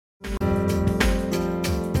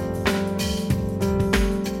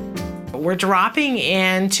We're dropping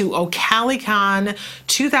into OcaliCon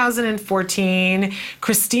 2014.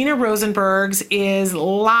 Christina Rosenbergs is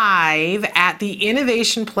live at the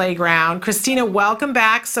Innovation Playground. Christina, welcome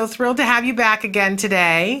back. So thrilled to have you back again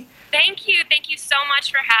today. Thank you. Thank you so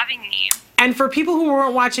much for having me. And for people who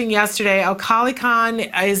weren't watching yesterday,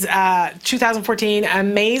 OcaliCon is 2014,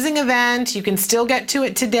 amazing event. You can still get to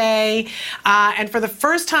it today. And for the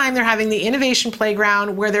first time, they're having the Innovation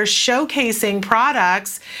Playground where they're showcasing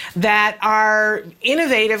products that are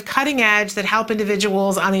innovative, cutting edge, that help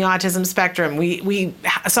individuals on the autism spectrum. We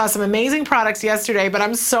saw some amazing products yesterday, but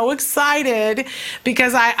I'm so excited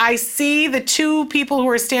because I see the two people who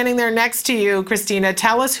are standing there next to you. Christina,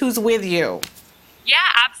 tell us who's with you. Yeah,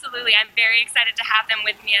 absolutely. I'm very excited to have them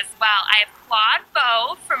with me as well. I have Claude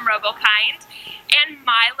Bow from RoboKind, and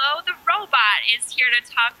Milo the robot is here to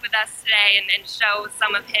talk with us today and show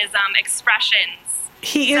some of his expressions.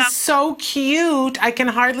 He is so cute. I can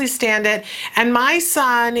hardly stand it. And my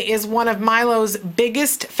son is one of Milo's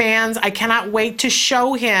biggest fans. I cannot wait to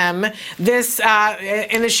show him this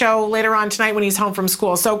in the show later on tonight when he's home from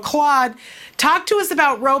school. So, Claude, talk to us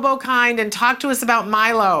about RoboKind and talk to us about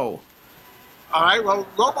Milo. All right, well,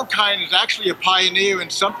 RoboKind is actually a pioneer in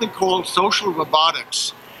something called social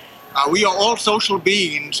robotics. We are all social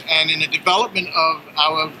beings, and in the development of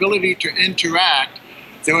our ability to interact,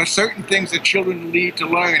 there are certain things that children need to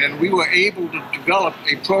learn, and we were able to develop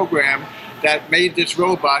a program that made this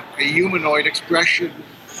robot a humanoid expression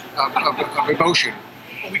of emotion.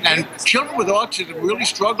 And children with autism really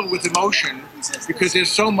struggle with emotion because there's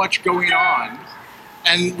so much going on.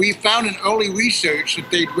 And we found in early research that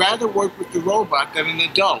they'd rather work with the robot than an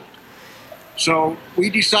adult. So we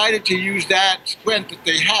decided to use that strength that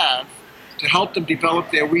they have to help them develop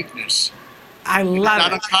their weakness. I love it. It's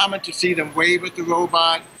not uncommon to see them wave at the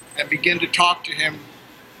robot and begin to talk to him,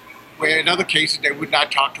 where in other cases they would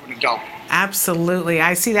not talk to an adult. Absolutely.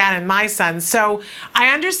 I see that in my son. So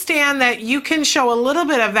I understand that you can show a little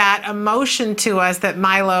bit of that emotion to us that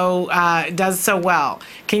Milo does so well.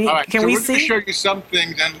 Can we see? We're going to show you some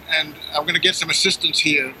things, and I'm going to get some assistance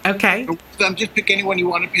here. Okay. So just pick anyone you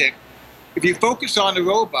want to pick. If you focus on the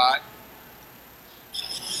robot.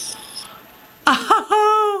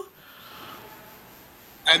 Oh.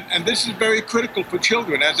 And this is very critical for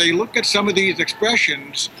children. As they look at some of these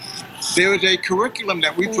expressions, there is a curriculum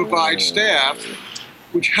that we provide staff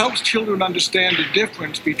which helps children understand the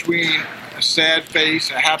difference between a sad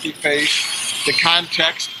face, a happy face, the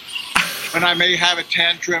context, when I may have a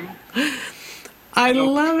tantrum. I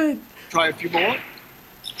love it. Try a few more.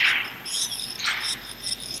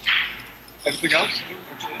 Anything else?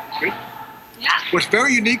 Good. Yeah. What's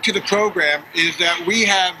very unique to the program is that we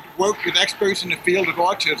have worked with experts in the field of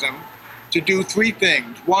autism to do three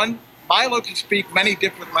things. One, Milo can speak many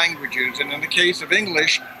different languages, and in the case of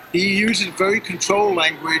English, he uses very controlled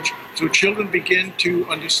language so children begin to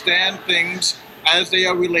understand things as they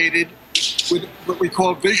are related with what we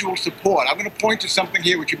call visual support. I'm going to point to something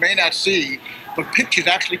here which you may not see, but pictures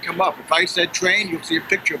actually come up. If I said train, you'll see a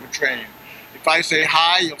picture of a train. If I say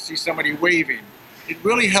hi, you'll see somebody waving. It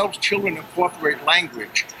really helps children incorporate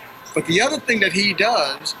language. But the other thing that he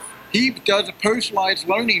does a personalized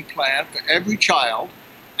learning plan for every child,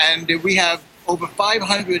 and we have over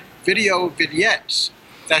 500 video vignettes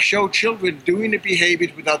that show children doing the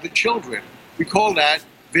behaviors with other children. We call that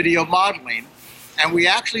video modeling, and we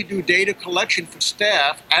actually do data collection for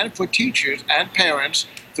staff and for teachers and parents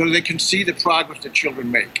so they can see the progress that children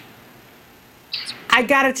make. I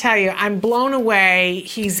got to tell you, I'm blown away.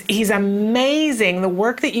 He's amazing. The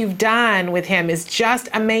work that you've done with him is just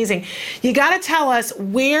amazing. You got to tell us,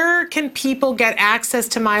 where can people get access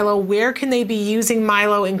to Milo? Where can they be using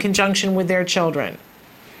Milo in conjunction with their children?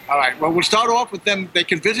 All right. Well, we'll start off with them. They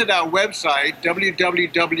can visit our website,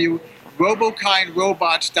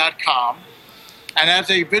 www.robokindrobots.com. And as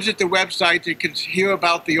they visit the website, they can hear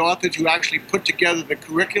about the authors who actually put together the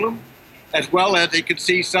curriculum, as well as they can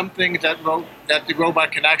see some things that the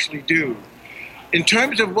robot can actually do. In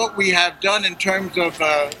terms of what we have done in terms of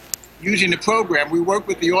using the program, we work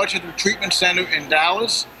with the Autism Treatment Center in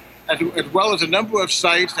Dallas, as well as a number of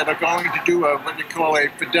sites that are going to do what they call a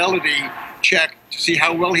fidelity check to see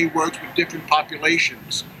how well he works with different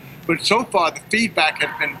populations. But so far, the feedback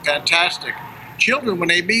has been fantastic. Children, when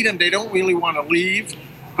they meet him, they don't really want to leave,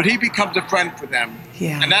 but he becomes a friend for them.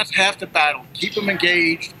 Yeah. And that's half the battle. Keep them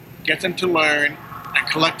engaged, get them to learn, and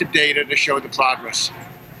collect the data to show the progress.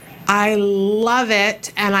 I love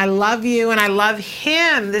it, and I love you, and I love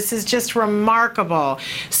him. This is just remarkable.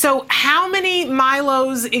 So how many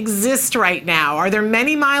Milos exist right now? Are there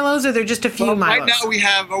many Milos, or are there just a few Milos? Right now we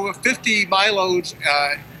have over 50 Milos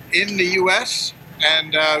in the U.S.,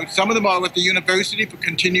 and some of them are with the university for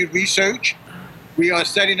continued research. We are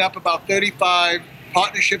setting up about 35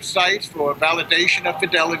 partnership sites for validation of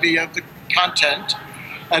fidelity of the content,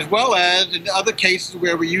 as well as in other cases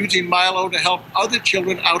where we're using Milo to help other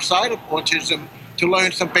children outside of autism to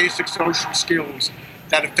learn some basic social skills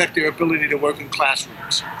that affect their ability to work in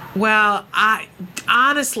classrooms. Well,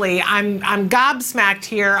 honestly, I'm gobsmacked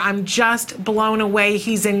here. I'm just blown away.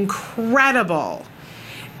 He's incredible.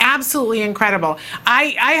 Absolutely incredible.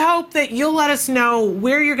 I hope that you'll let us know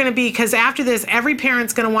where you're going to be, because after this, every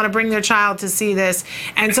parent's going to want to bring their child to see this.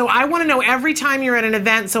 And so I want to know every time you're at an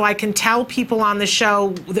event so I can tell people on the show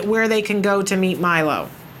where they can go to meet Milo.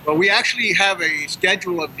 Well, we actually have a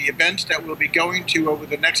schedule of the events that we'll be going to over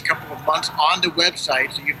the next couple of months on the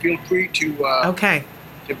website, so you feel free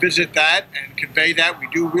to visit that and convey that. We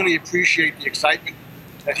do really appreciate the excitement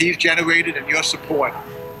that he's generated and your support.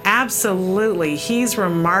 Absolutely. He's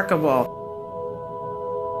remarkable.